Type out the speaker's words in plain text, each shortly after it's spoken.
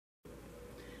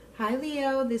Hi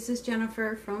Leo, this is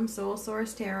Jennifer from Soul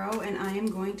Source Tarot, and I am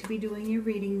going to be doing your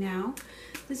reading now.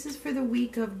 This is for the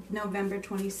week of November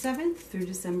 27th through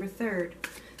December 3rd.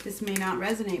 This may not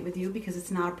resonate with you because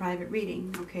it's not a private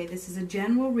reading, okay? This is a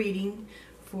general reading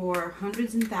for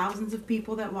hundreds and thousands of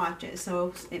people that watch it,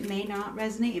 so it may not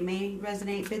resonate. It may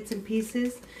resonate bits and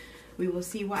pieces. We will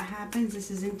see what happens. This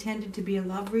is intended to be a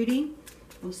love reading.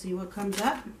 We'll see what comes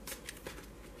up.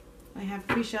 I have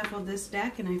pre-shuffled this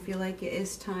deck, and I feel like it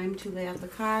is time to lay out the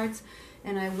cards,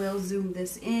 and I will zoom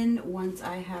this in once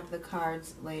I have the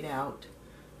cards laid out.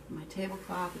 My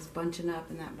tablecloth is bunching up,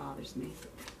 and that bothers me.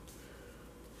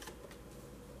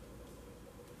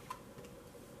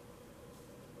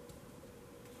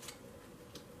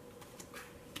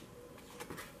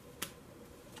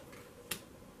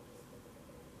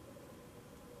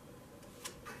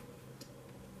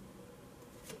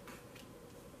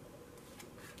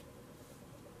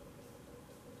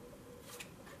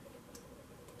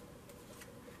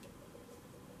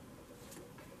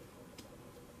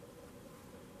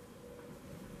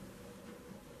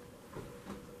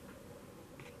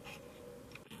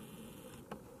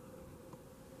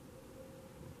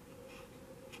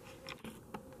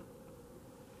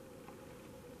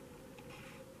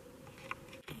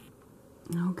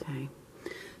 Okay,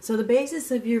 so the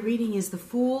basis of your reading is the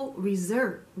Fool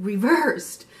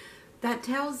reversed. That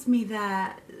tells me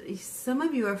that some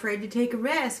of you are afraid to take a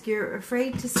risk. You're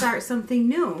afraid to start something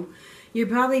new. You're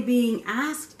probably being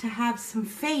asked to have some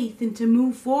faith and to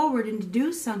move forward and to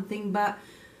do something, but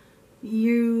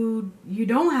you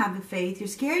don't have the faith. You're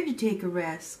scared to take a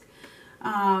risk.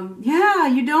 Yeah,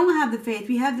 you don't have the faith.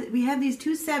 We have these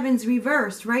two sevens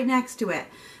reversed right next to it.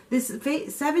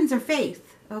 Sevens are faith.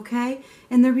 Okay,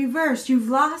 and the reverse, you've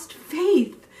lost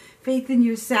faith. Faith in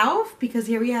yourself, because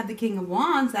here we have the King of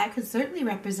Wands. That could certainly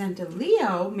represent a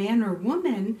Leo, man or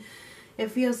woman. It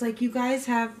feels like you guys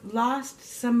have lost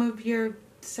some of your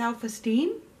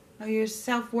self-esteem, or your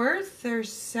self-worth, or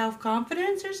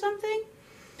self-confidence, or something.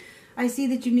 I see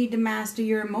that you need to master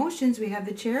your emotions. We have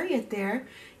the Chariot there.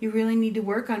 You really need to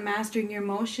work on mastering your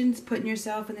emotions, putting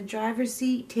yourself in the driver's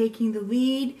seat, taking the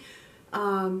lead.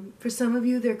 For some of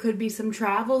you, there could be some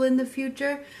travel in the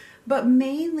future, but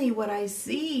mainly what I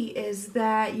see is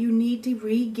that you need to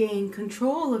regain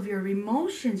control of your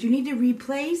emotions. You need to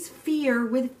replace fear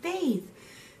with faith.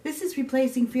 This is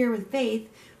replacing fear with faith,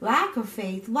 lack of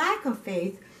faith, lack of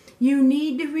faith. You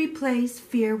need to replace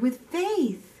fear with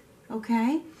faith,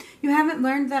 okay? You haven't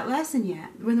learned that lesson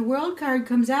yet. When the World card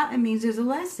comes out, it means there's a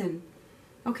lesson,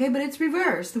 okay? But it's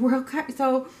reversed. The World card,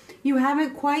 so you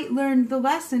haven't quite learned the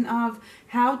lesson of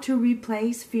how to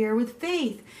replace fear with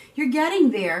faith. You're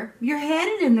getting there. You're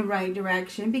headed in the right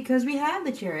direction because we have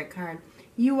the Chariot card.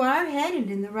 You are headed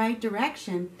in the right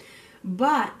direction.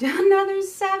 But another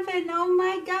 7. Oh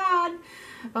my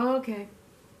God. Okay.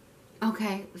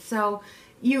 Okay. So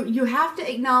you have to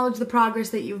acknowledge the progress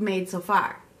that you've made so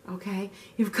far. Okay.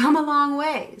 You've come a long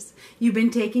ways. You've been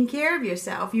taking care of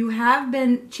yourself. You have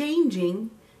been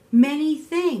changing many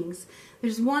things.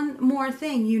 There's one more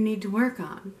thing you need to work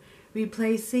on.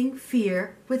 Replacing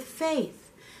fear with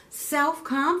faith.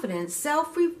 Self-confidence,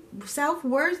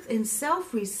 self-worth, and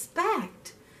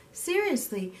self-respect.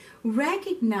 Seriously,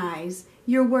 recognize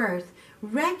your worth.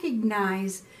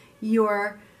 Recognize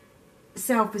your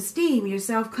self-esteem, your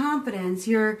self-confidence,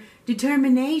 your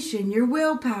determination, your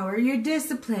willpower, your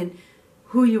discipline,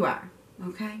 who you are,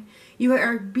 okay? You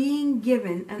are being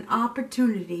given an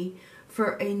opportunity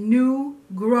for a new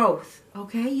growth,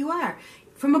 okay? You are.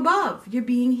 From above, you're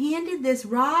being handed this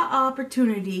raw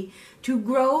opportunity to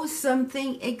grow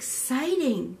something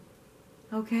exciting,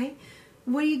 okay?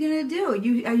 What are you going to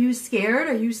do? Are you scared?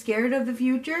 Are you scared of the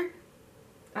future?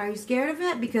 Are you scared of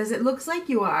it? Because it looks like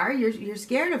you are. You're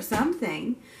scared of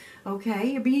something, okay?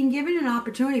 You're being given an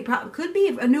opportunity. Could be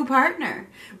a new partner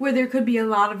where there could be a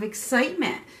lot of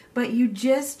excitement, but you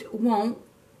just won't,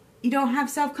 you don't have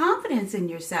self-confidence in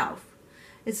yourself.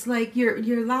 It's like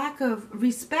your lack of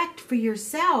respect for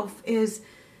yourself is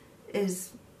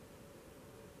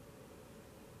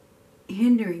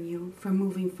hindering you from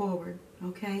moving forward,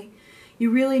 okay? You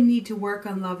really need to work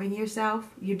on loving yourself.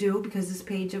 You do, because this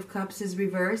Page of Cups is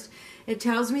reversed. It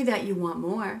tells me that you want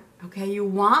more, okay? You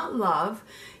want love.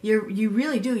 You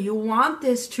really do. You want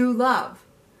this true love,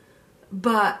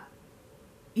 but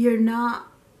you're not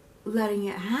letting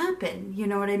it happen. You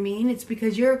know what I mean? It's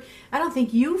because I don't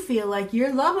think you feel like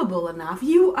you're lovable enough.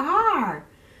 You are.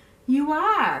 You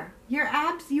are. You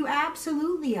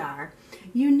absolutely are.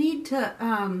 You need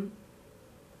to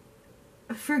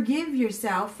forgive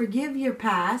yourself, forgive your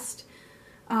past,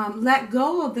 let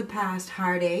go of the past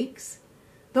heartaches.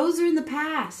 Those are in the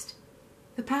past.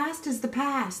 The past is the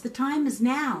past. The time is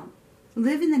now.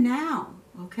 Live in the now,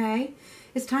 okay?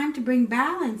 It's time to bring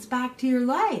balance back to your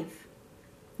life.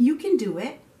 You can do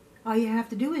it. All you have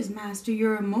to do is master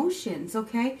your emotions,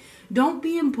 okay? Don't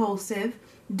be impulsive.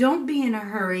 Don't be in a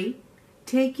hurry.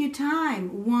 Take your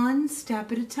time, one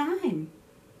step at a time,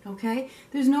 okay?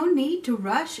 There's no need to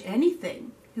rush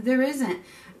anything. There isn't.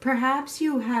 Perhaps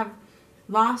you have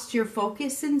lost your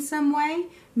focus in some way.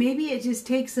 Maybe it just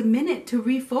takes a minute to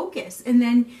refocus, and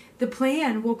then the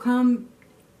plan will come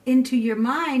into your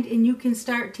mind and you can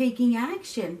start taking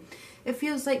action. It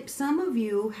feels like some of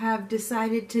you have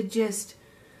decided to just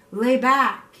lay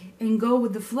back and go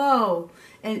with the flow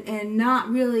and not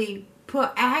really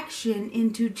put action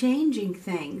into changing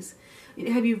things.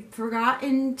 Have you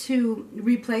forgotten to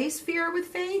replace fear with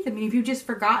faith? I mean, if you've just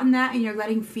forgotten that and you're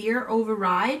letting fear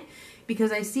override,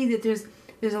 because I see that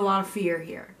there's a lot of fear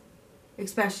here,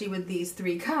 especially with these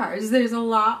 3 cards. There's a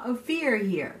lot of fear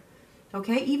here,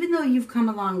 okay? Even though you've come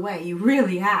a long way, you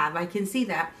really have. I can see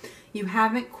that. You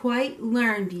haven't quite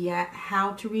learned yet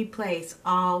how to replace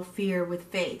all fear with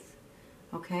faith,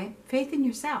 okay? Faith in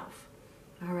yourself,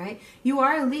 all right? You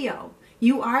are a Leo.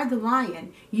 You are the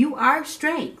lion. You are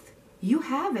strength. You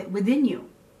have it within you,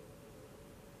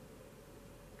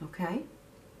 okay?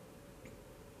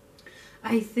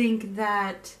 I think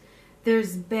that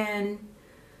there's been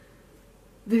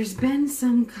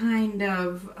some kind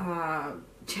of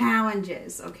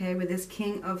challenges, okay, with this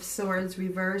King of Swords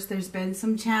reverse. There's been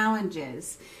some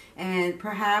challenges, and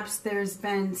perhaps there's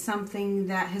been something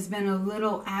that has been a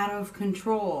little out of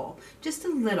control, just a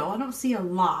little. I don't see a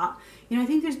lot. You know, I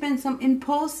think there's been some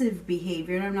impulsive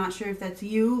behavior, and I'm not sure if that's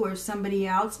you or somebody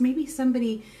else. Maybe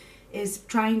somebody is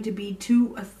trying to be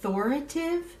too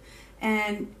authoritative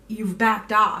and you've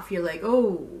backed off. You're like,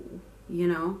 oh, you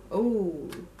know,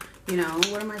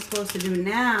 what am I supposed to do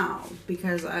now?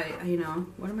 Because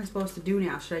what am I supposed to do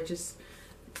now? Should I just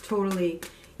totally,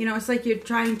 it's like you're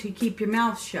trying to keep your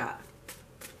mouth shut.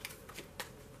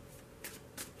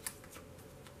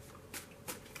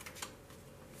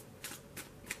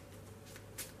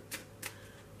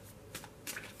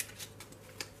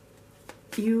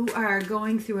 You are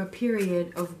going through a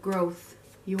period of growth.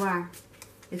 You are.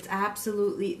 It's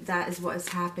absolutely, that is what is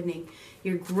happening.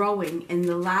 You're growing, and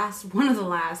one of the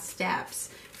last steps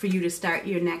for you to start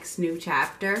your next new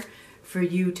chapter, for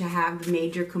you to have the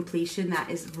major completion that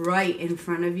is right in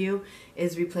front of you,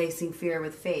 is replacing fear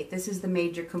with faith. This is the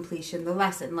major completion, the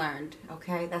lesson learned,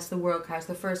 okay? That's the World card. It's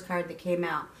the first card that came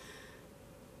out.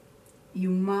 You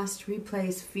must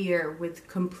replace fear with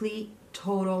complete,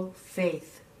 total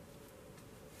faith.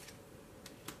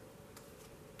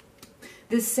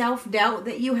 This self-doubt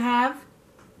that you have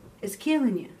is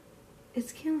killing you.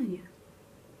 It's killing you.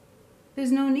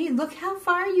 There's no need. Look how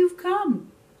far you've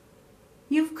come.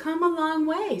 You've come a long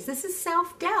ways. This is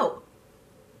self-doubt.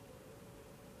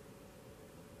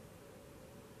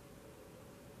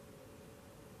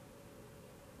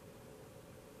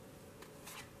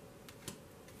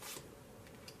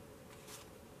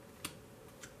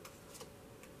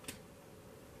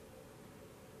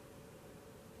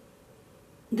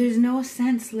 There's no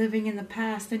sense living in the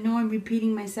past. I know I'm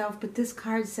repeating myself, but this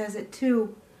card says it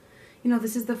too.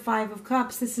 This is the 5 of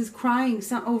Cups. This is crying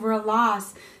over a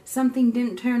loss. Something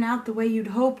didn't turn out the way you'd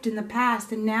hoped in the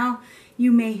past, and now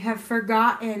you may have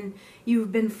forgotten.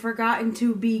 You've been forgotten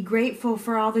to be grateful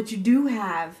for all that you do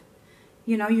have.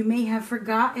 You may have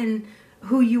forgotten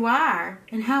who you are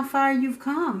and how far you've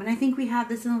come. And I think we had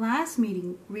this in the last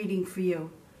reading for you.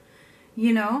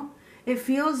 It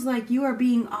feels like you are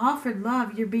being offered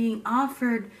love. You're being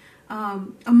offered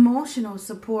emotional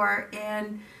support,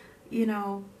 and,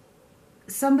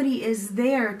 somebody is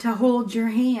there to hold your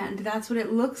hand. That's what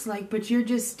it looks like, but you're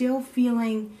just still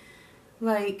feeling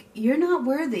like you're not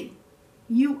worthy.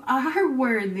 You are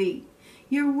worthy.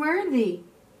 You're worthy.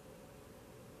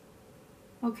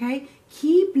 Okay?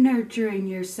 Keep nurturing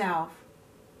yourself.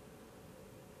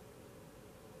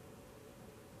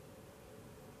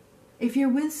 If you're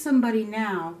with somebody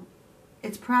now,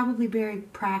 it's probably very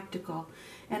practical.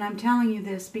 And I'm telling you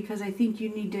this because I think you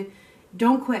need to,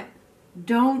 don't quit.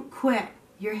 Don't quit.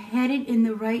 You're headed in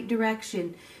the right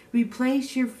direction.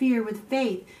 Replace your fear with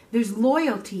faith. There's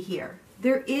loyalty here.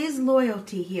 There is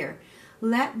loyalty here.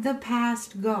 Let the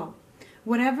past go.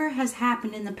 Whatever has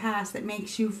happened in the past that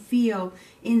makes you feel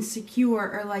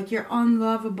insecure or like you're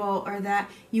unlovable or that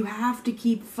you have to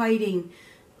keep fighting,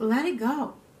 let it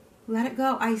go. Let it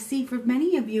go. I see for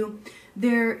many of you,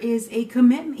 there is a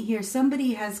commitment here.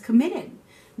 Somebody has committed.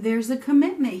 There's a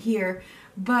commitment here,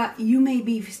 but you may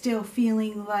be still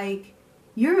feeling like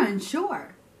you're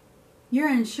unsure. You're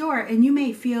unsure, and you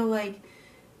may feel like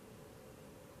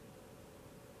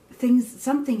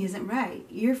something isn't right.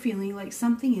 You're feeling like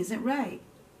something isn't right.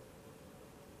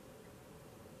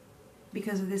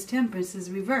 Because of this Temperance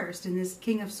is reversed, and this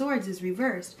King of Swords is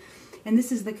reversed. And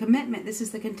this is the commitment, this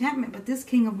is the contentment, but this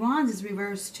King of Wands is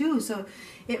reversed too. So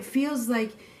it feels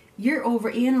like you're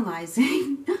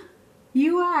overanalyzing.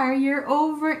 You're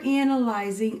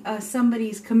overanalyzing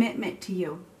somebody's commitment to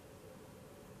you.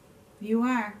 You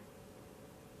are.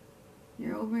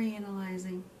 You're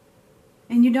overanalyzing.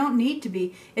 And you don't need to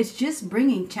be. It's just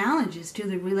bringing challenges to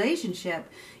the relationship.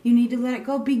 You need to let it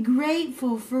go. Be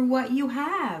grateful for what you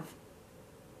have.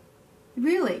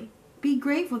 Really. Be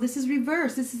grateful. This is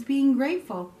reverse. This is being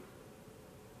grateful.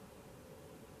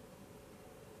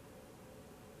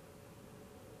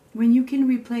 When you can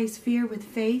replace fear with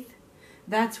faith,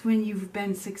 that's when you've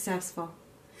been successful.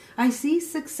 I see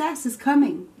success is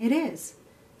coming. It is.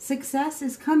 Success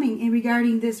is coming in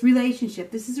regarding this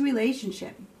relationship. This is a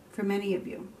relationship for many of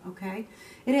you, okay?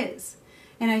 It is.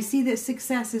 And I see that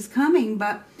success is coming,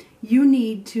 but you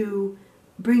need to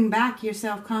bring back your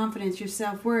self-confidence, your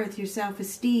self-worth, your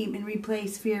self-esteem, and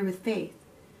replace fear with faith,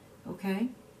 okay?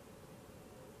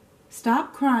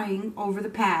 Stop crying over the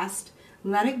past,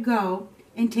 let it go,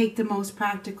 and take the most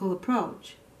practical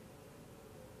approach.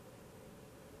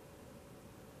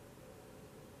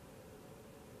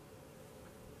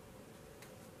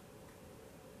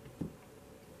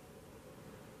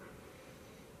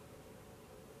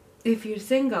 If you're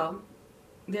single,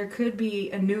 there could be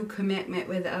a new commitment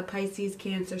with a Pisces,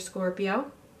 Cancer,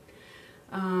 Scorpio.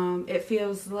 It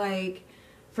feels like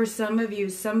for some of you,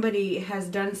 somebody has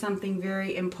done something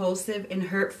very impulsive and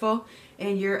hurtful,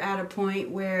 and you're at a point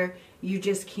where you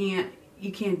just can't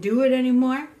do it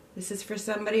anymore. This is for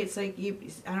somebody. It's like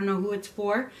I don't know who it's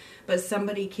for, but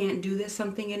somebody can't do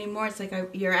something anymore. It's like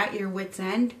you're at your wit's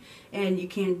end and you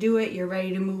can't do it. You're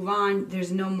ready to move on.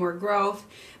 There's no more growth.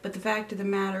 But the fact of the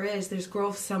matter is there's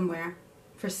growth somewhere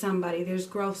for somebody. There's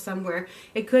growth somewhere.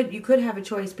 You could have a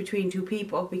choice between two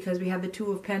people because we have the Two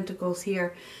of Pentacles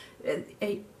here.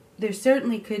 There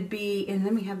certainly could be, and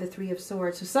then we have the Three of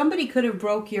Swords. So somebody could have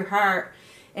broke your heart,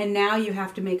 and now you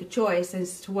have to make a choice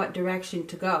as to what direction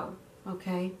to go.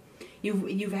 Okay,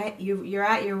 you're at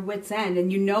your wit's end,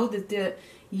 and you know that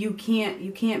you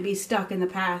can't be stuck in the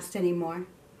past anymore.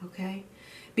 Okay,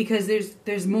 because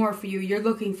there's more for you. You're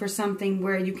looking for something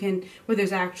where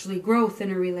there's actually growth in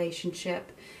a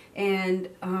relationship, and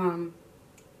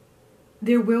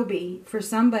there will be for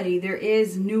somebody. There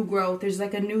is new growth. There's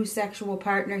like a new sexual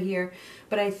partner here,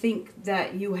 but I think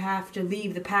that you have to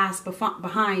leave the past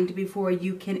behind before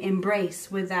you can embrace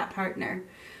with that partner.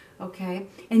 Okay,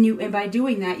 and by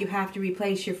doing that, you have to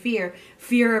replace your fear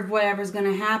of whatever's going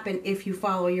to happen if you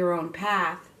follow your own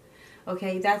path.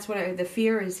 Okay, that's what the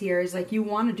fear is here. Is like you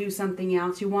want to do something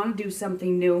else, you want to do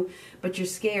something new, but you're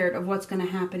scared of what's going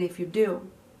to happen if you do.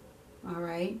 All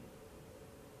right.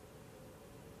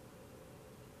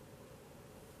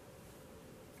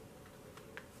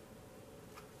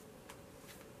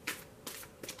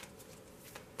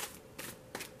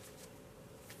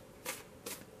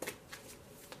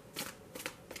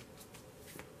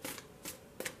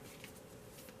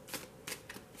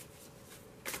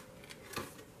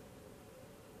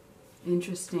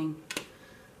 Interesting.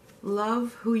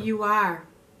 Love who you are.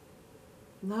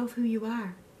 Love who you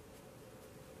are.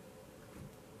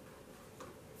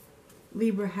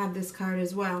 Libra had this card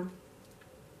as well.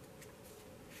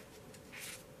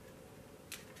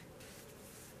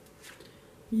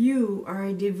 You are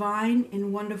a divine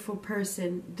and wonderful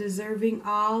person, deserving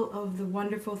all of the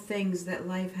wonderful things that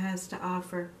life has to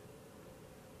offer.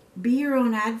 Be your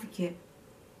own advocate.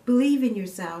 Believe in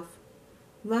yourself.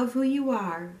 Love who you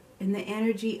are, and the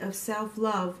energy of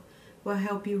self-love will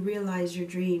help you realize your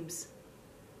dreams.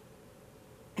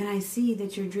 And I see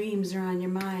that your dreams are on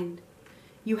your mind.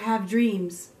 You have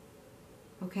dreams,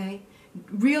 okay?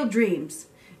 Real dreams.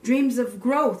 Dreams of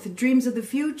growth, dreams of the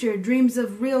future, dreams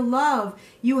of real love.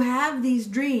 You have these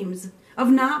dreams of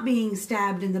not being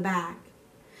stabbed in the back.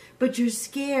 But you're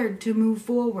scared to move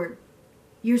forward.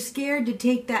 You're scared to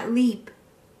take that leap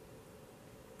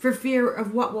for fear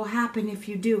of what will happen if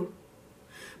you do.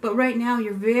 But right now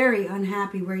you're very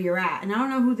unhappy where you're at. And I don't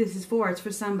know who this is for. It's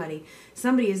for somebody.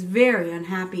 Somebody is very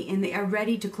unhappy and they are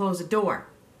ready to close a door.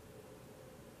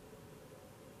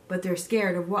 But they're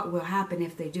scared of what will happen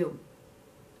if they do,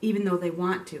 even though they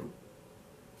want to.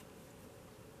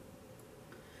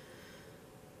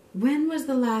 When was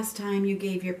the last time you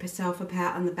gave yourself a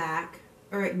pat on the back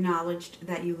or acknowledged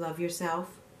that you love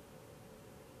yourself?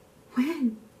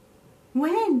 When?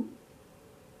 When?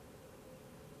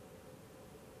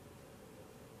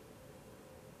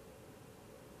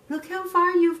 Look how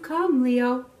far you've come,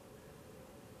 Leo.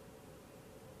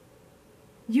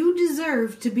 You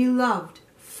deserve to be loved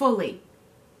fully.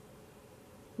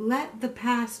 Let the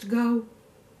past go.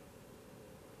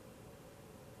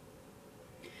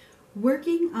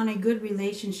 Working on a good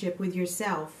relationship with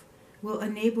yourself will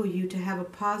enable you to have a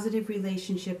positive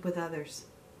relationship with others.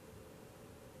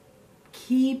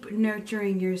 Keep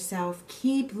nurturing yourself.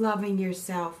 Keep loving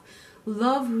yourself.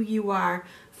 Love who you are.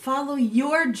 Follow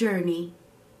your journey.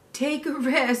 Take a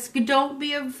risk. Don't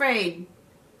be afraid.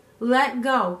 Let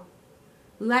go.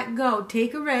 Let go.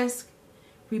 Take a risk.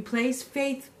 Replace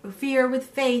fear with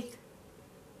faith.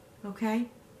 Okay?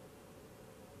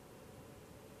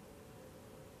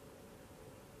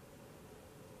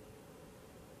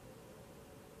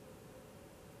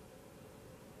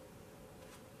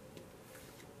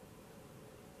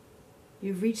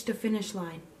 You've reached a finish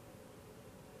line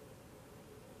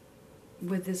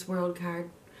with this world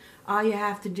card. All you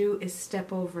have to do is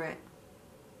step over it.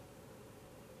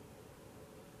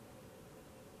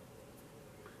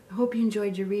 I hope you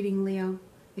enjoyed your reading, Leo.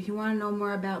 If you want to know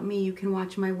more about me, you can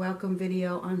watch my welcome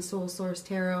video on Soul Source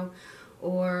Tarot,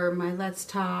 or my Let's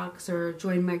Talks, or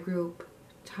join my group.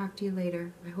 Talk to you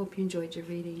later. I hope you enjoyed your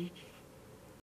reading.